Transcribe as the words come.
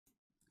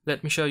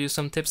Let me show you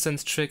some tips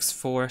and tricks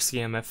for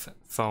CMF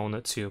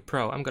Phone 2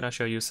 Pro. I'm gonna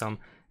show you some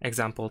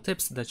example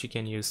tips that you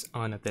can use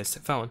on this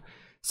phone.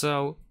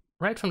 So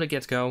right from the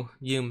get-go,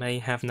 you may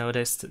have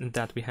noticed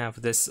that we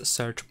have this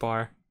search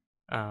bar,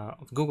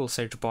 Google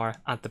search bar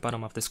at the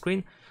bottom of the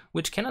screen,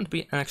 which cannot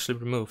be actually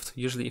removed.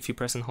 Usually if you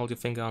press and hold your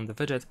finger on the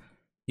widget,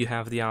 you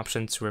have the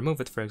option to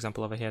remove it. For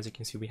example, over here, as you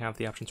can see, we have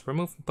the option to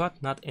remove,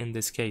 but not in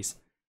this case.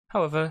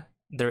 However,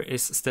 there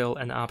is still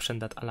an option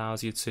that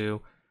allows you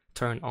to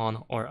turn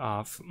on or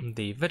off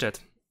the widget.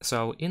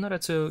 So in order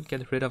to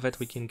get rid of it,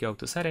 we can go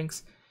to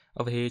settings,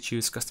 over here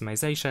choose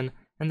customization,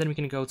 and then we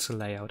can go to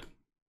layout.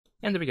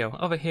 And there we go.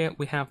 Over here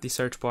we have the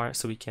search bar,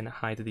 so we can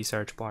hide the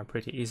search bar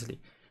pretty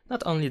easily.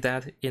 Not only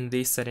that, in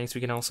these settings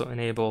we can also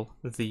enable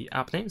the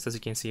app names. As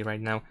you can see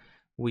right now,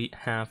 we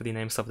have the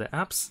names of the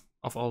apps,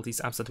 of all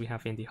these apps that we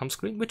have in the home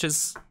screen, which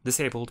is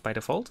disabled by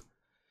default.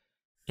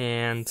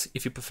 And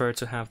if you prefer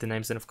to have the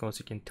names, then of course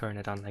you can turn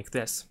it on like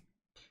this.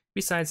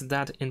 Besides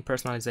that, in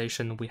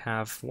personalization, we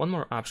have one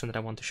more option that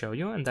I want to show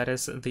you, and that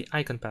is the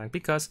icon pack,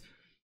 because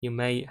you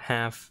may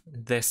have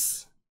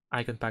this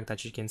icon pack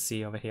that you can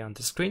see over here on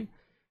the screen.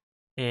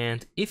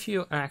 And if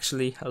you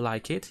actually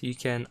like it, you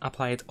can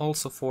apply it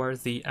also for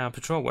the app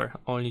drawer.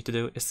 All you need to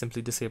do is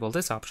simply disable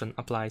this option,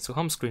 apply to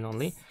home screen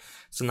only.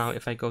 So now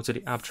if I go to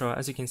the app drawer,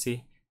 as you can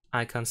see,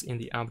 icons in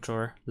the app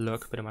drawer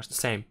look pretty much the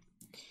same.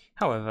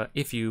 However,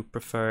 if you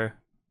prefer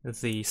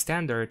the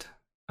standard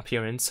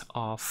appearance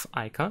of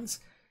icons,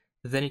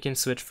 then you can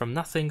switch from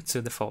nothing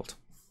to default.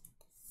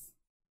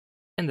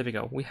 And there we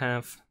go, we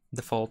have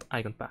default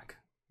icon pack.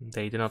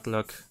 They do not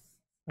look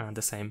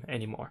the same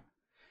anymore.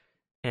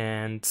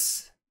 And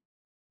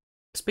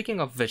speaking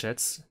of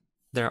widgets,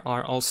 there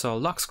are also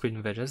lock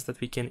screen widgets that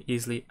we can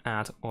easily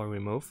add or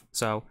remove.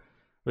 So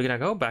we're gonna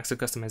go back to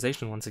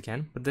customization once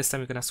again, but this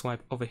time we're gonna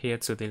swipe over here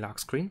to the lock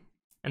screen,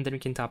 and then we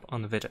can tap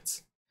on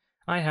widgets.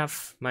 I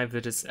have my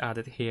widgets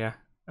added here,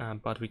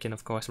 but we can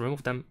of course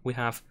remove them. We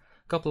have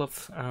couple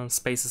of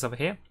spaces over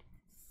here,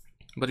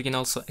 but you can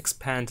also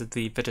expand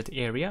the widget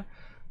area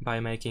by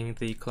making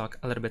the clock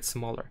a little bit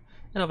smaller.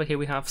 And over here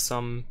we have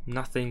some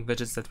nothing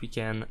widgets that we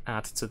can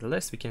add to the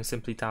list. We can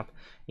simply tap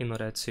in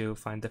order to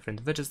find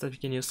different widgets that we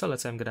can use. So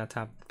let's say I'm gonna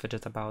tap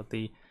widget about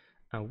the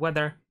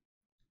weather.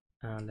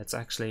 Let's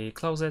actually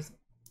close it,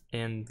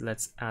 and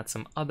let's add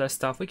some other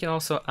stuff. We can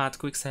also add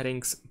quick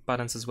settings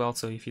buttons as well.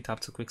 So if you tap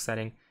to quick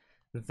setting,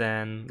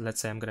 then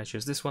let's say I'm gonna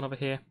choose this one over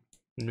here.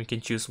 And we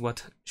can choose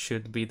what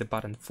should be the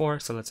button for.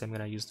 So let's say I'm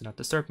going to use the not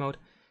disturb mode.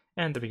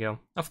 And there we go.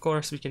 Of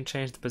course, we can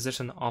change the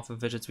position of the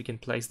widgets. We can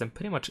place them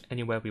pretty much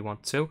anywhere we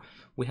want to.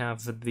 We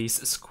have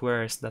these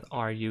squares that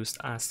are used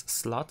as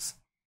slots,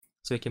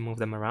 so you can move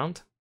them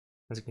around,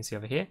 as you can see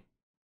over here.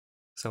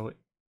 So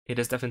it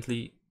is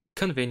definitely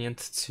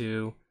convenient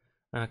to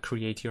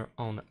create your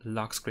own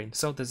lock screen.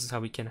 So this is how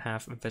we can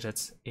have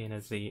widgets in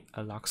the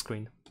lock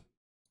screen.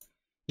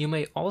 You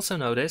may also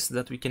notice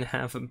that we can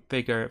have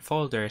bigger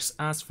folders,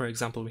 as for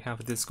example we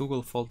have this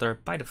Google folder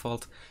by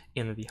default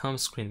in the home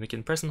screen. We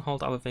can press and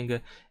hold our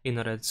finger in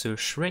order to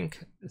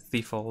shrink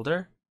the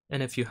folder,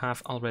 and if you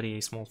have already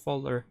a small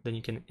folder, then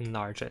you can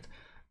enlarge it.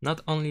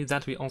 Not only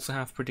that, we also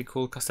have pretty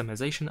cool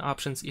customization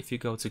options. If you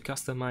go to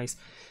customize,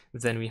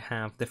 then we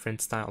have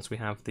different styles. We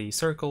have the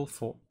circle,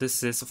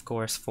 this is of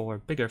course for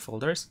bigger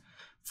folders.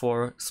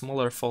 For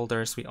smaller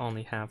folders we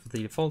only have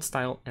the default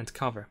style and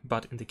cover,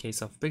 but in the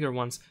case of bigger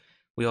ones,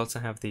 we also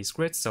have these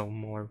grids, so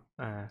more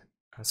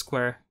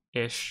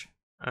square-ish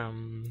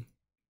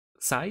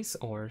size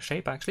or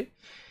shape actually.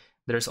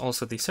 There's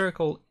also the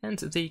circle and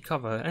the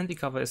cover, and the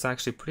cover is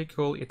actually pretty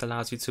cool. It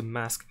allows you to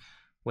mask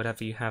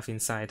whatever you have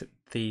inside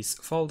these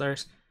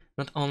folders.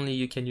 Not only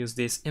you can use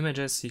these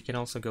images, you can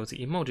also go to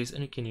emojis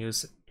and you can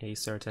use a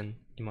certain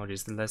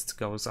emojis. The list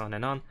goes on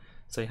and on,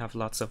 so you have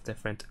lots of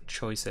different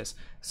choices.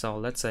 So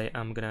let's say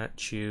I'm gonna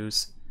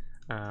choose,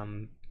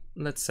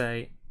 let's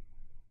say,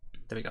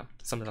 there we go,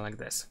 something like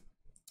this.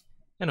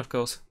 And of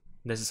course,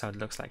 this is how it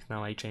looks like.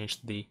 Now I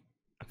changed the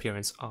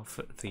appearance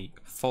of the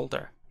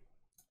folder.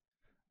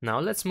 Now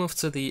let's move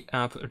to the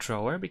app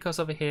drawer, because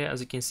over here, as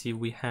you can see,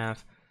 we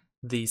have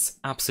these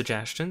app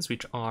suggestions,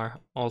 which are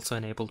also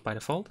enabled by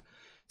default.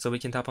 So we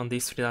can tap on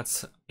these three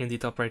dots in the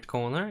top right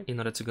corner in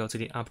order to go to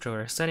the app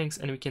drawer settings,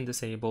 and we can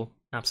disable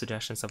app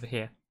suggestions over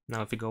here.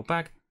 Now if we go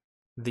back,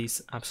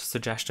 these app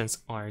suggestions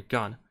are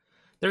gone.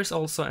 There's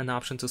also an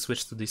option to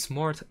switch to the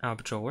Smart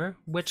App Drawer,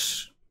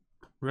 which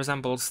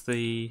resembles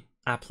the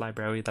app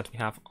library that we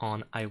have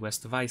on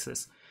iOS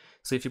devices.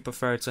 So if you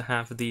prefer to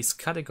have these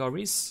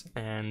categories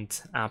and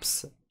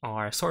apps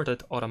are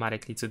sorted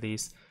automatically to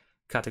these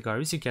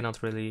categories, you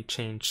cannot really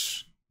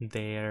change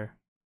their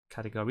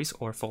categories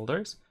or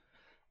folders.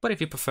 But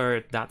if you prefer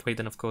it that way,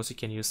 then of course you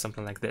can use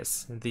something like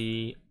this.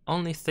 The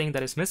only thing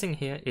that is missing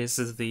here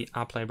is the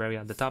app library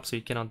at the top, so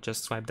you cannot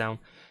just swipe down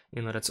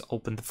in order to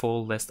open the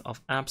full list of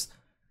apps.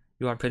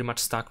 You are pretty much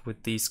stuck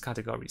with these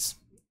categories.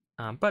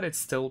 But it's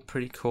still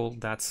pretty cool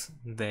that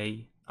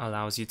they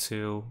allows you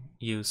to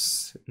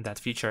use that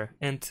feature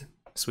and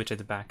switch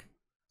it back.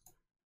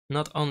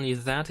 Not only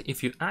that,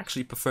 if you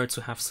actually prefer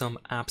to have some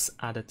apps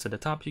added to the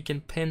top, you can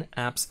pin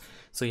apps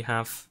so you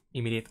have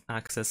immediate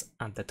access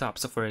at the top.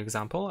 So for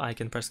example, I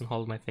can press and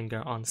hold my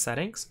finger on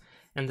settings,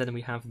 and then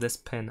we have this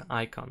pin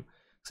icon.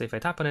 So if I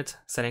tap on it,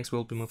 settings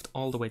will be moved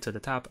all the way to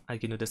the top. I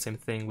can do the same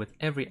thing with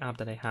every app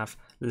that I have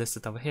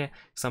listed over here.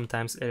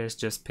 Sometimes it is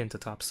just pinned to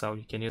top, so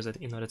you can use it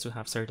in order to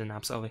have certain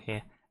apps over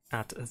here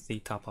at the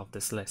top of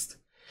this list.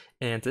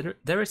 And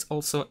there is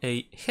also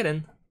a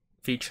hidden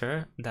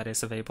feature that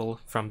is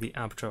available from the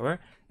app drawer,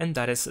 and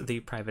that is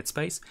the private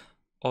space.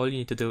 All you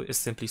need to do is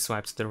simply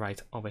swipe to the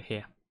right over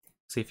here.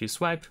 So if you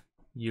swipe,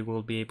 you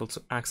will be able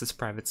to access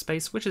private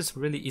space, which is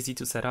really easy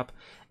to set up,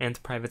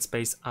 and private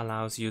space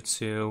allows you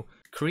to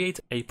create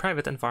a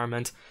private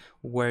environment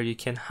where you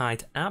can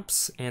hide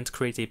apps and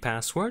create a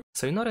password.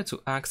 So in order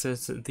to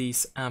access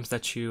these apps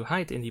that you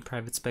hide in the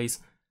private space,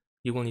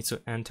 you will need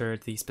to enter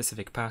the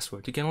specific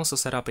password. You can also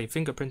set up a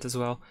fingerprint as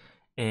well,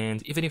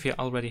 and even if you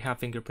already have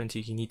fingerprint,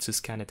 you need to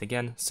scan it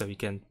again, so you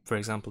can, for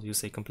example,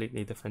 use a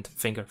completely different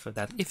finger for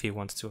that if you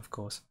want to, of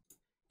course.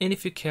 And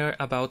if you care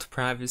about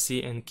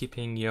privacy and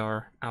keeping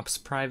your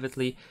apps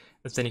privately,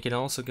 then you can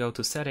also go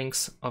to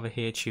settings, over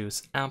here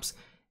choose apps,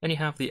 and you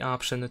have the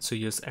option to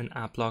use an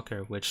app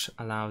locker, which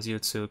allows you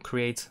to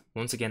create,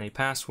 once again, a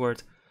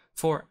password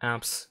for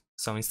apps.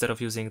 So instead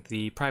of using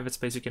the private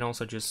space, you can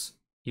also just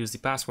use the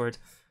password.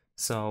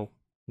 So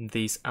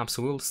these apps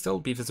will still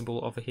be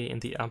visible over here in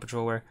the app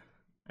drawer,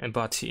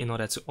 but in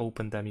order to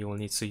open them, you will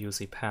need to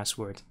use a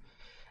password.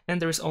 And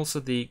there is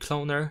also the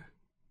cloner,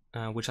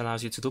 which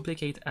allows you to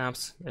duplicate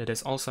apps. It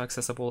is also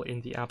accessible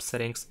in the app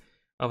settings.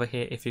 Over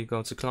here, if you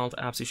go to cloned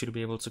apps, you should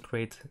be able to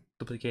create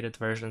duplicated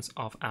versions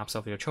of apps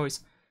of your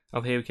choice.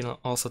 Over here, you can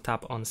also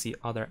tap on see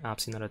other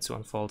apps in order to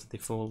unfold the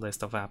full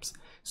list of apps.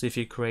 So if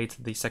you create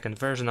the second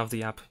version of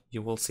the app,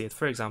 you will see it,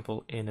 for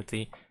example, in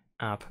the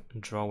app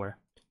drawer.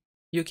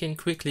 You can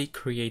quickly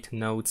create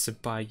notes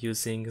by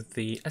using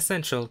the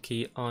essential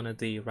key on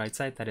the right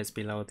side that is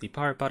below the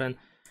power button.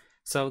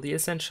 So the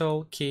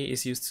essential key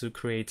is used to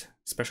create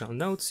special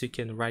notes. You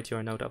can write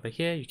your note over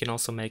here. You can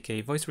also make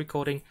a voice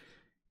recording.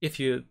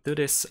 If you do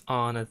this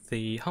on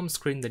the home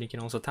screen, then you can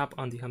also tap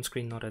on the home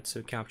screen in order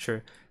to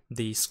capture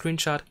the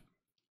screenshot.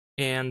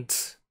 And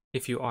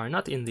if you are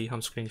not in the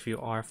home screen, if you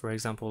are, for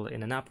example,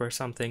 in an app or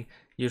something,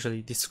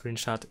 usually the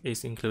screenshot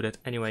is included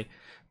anyway.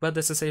 But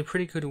this is a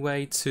pretty good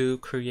way to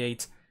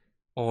create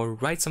or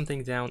write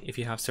something down if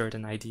you have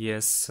certain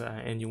ideas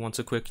and you want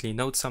to quickly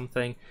note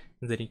something.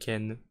 Then you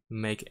can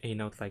make a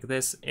note like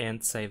this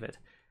and save it.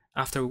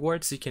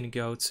 Afterwards, you can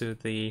go to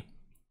the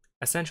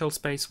essential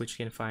space, which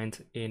you can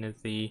find in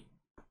the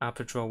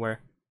app drawer,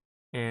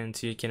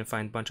 and you can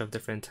find a bunch of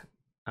different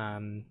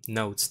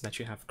notes that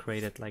you have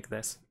created like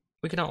this.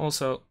 We can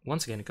also,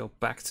 once again, go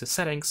back to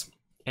settings,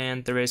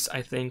 and there is,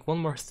 I think, one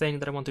more thing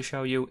that I want to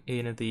show you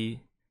in the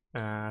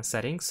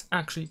settings.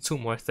 Actually, two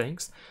more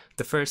things.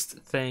 The first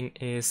thing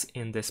is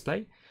in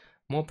display.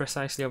 More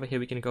precisely, over here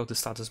we can go to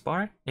status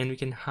bar, and we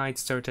can hide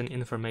certain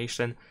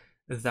information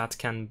that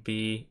can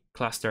be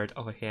clustered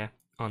over here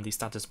on the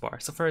status bar.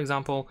 So for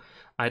example,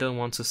 I don't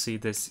want to see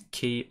this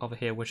key over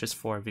here, which is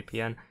for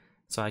VPN.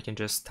 So I can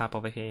just tap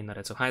over here in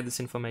order to hide this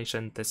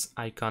information, this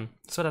icon,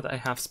 so that I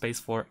have space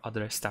for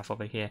other stuff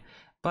over here.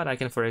 But I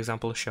can, for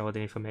example, show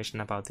the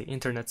information about the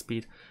internet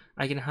speed.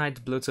 I can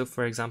hide Bluetooth,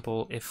 for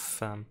example,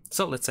 if,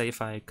 so let's say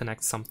if I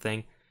connect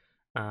something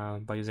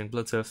by using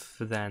Bluetooth,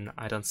 then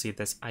I don't see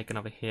this icon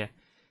over here.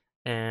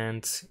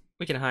 And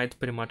we can hide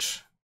pretty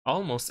much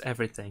almost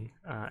everything,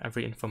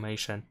 every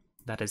information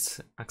that is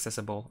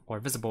accessible or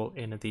visible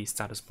in the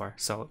status bar.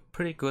 So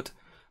pretty good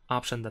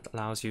option that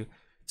allows you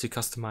to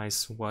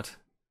customize what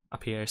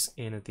appears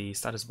in the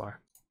status bar.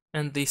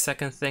 And the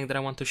second thing that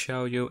I want to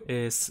show you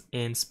is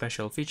in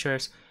special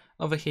features.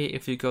 Over here,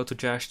 if you go to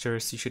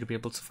gestures, you should be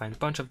able to find a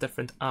bunch of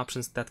different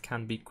options that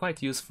can be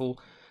quite useful.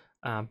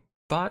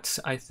 But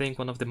I think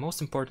one of the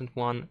most important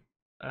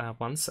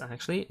ones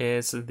actually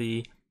is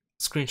the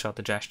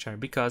screenshot gesture,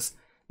 because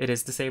it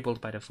is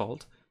disabled by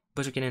default,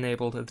 but you can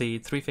enable the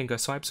 3-finger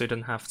swipe, so you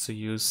don't have to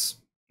use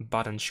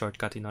button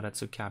shortcut in order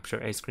to capture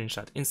a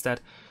screenshot.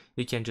 Instead,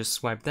 you can just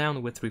swipe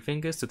down with 3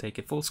 fingers to take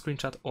a full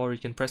screenshot, or you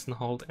can press and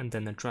hold and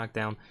then drag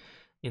down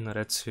in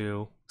order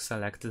to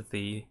select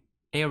the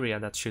area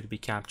that should be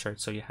captured,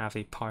 so you have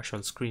a partial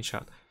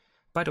screenshot.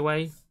 By the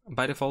way,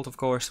 by default, of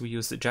course, we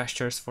use the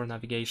gestures for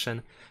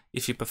navigation.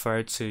 If you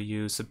prefer to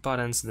use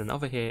buttons, then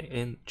over here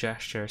in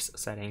gestures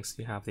settings,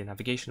 you have the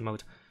navigation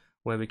mode,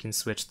 where we can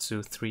switch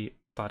to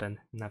 3-button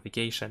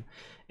navigation.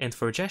 And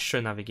for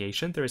gesture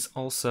navigation, there is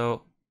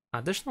also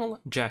additional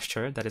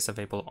gesture that is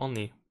available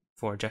only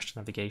for gesture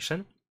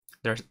navigation.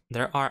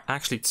 There are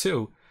actually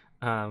 2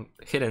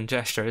 hidden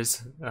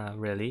gestures,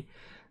 really.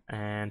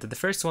 And the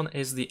first one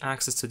is the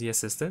access to the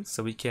assistant.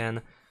 So we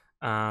can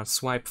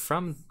swipe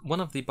from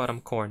one of the bottom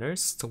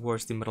corners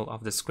towards the middle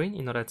of the screen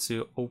in order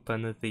to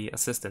open the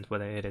assistant,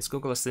 whether it is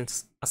Google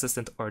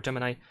Assistant or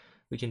Gemini.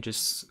 We can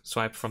just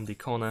swipe from the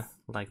corner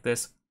like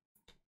this,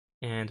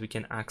 and we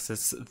can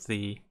access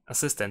the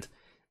assistant.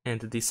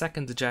 And the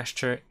second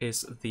gesture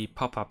is the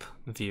pop-up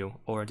view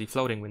or the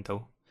floating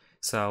window.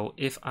 So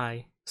if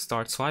I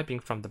start swiping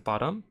from the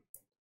bottom,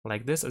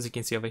 like this, as you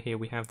can see over here,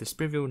 we have this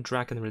preview,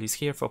 drag and release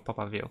here for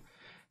pop-up view.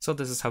 So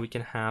this is how we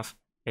can have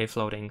a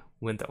floating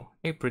window.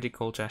 A pretty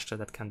cool gesture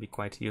that can be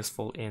quite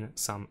useful in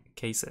some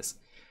cases.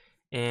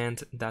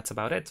 And that's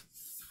about it.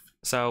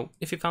 So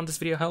if you found this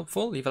video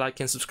helpful, leave a like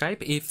and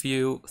subscribe. If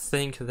you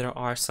think there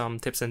are some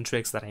tips and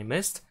tricks that I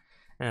missed,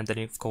 and then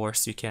of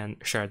course you can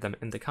share them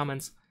in the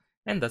comments.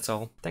 And that's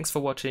all. Thanks for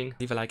watching.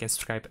 Leave a like and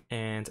subscribe,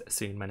 and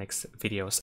see you in my next videos.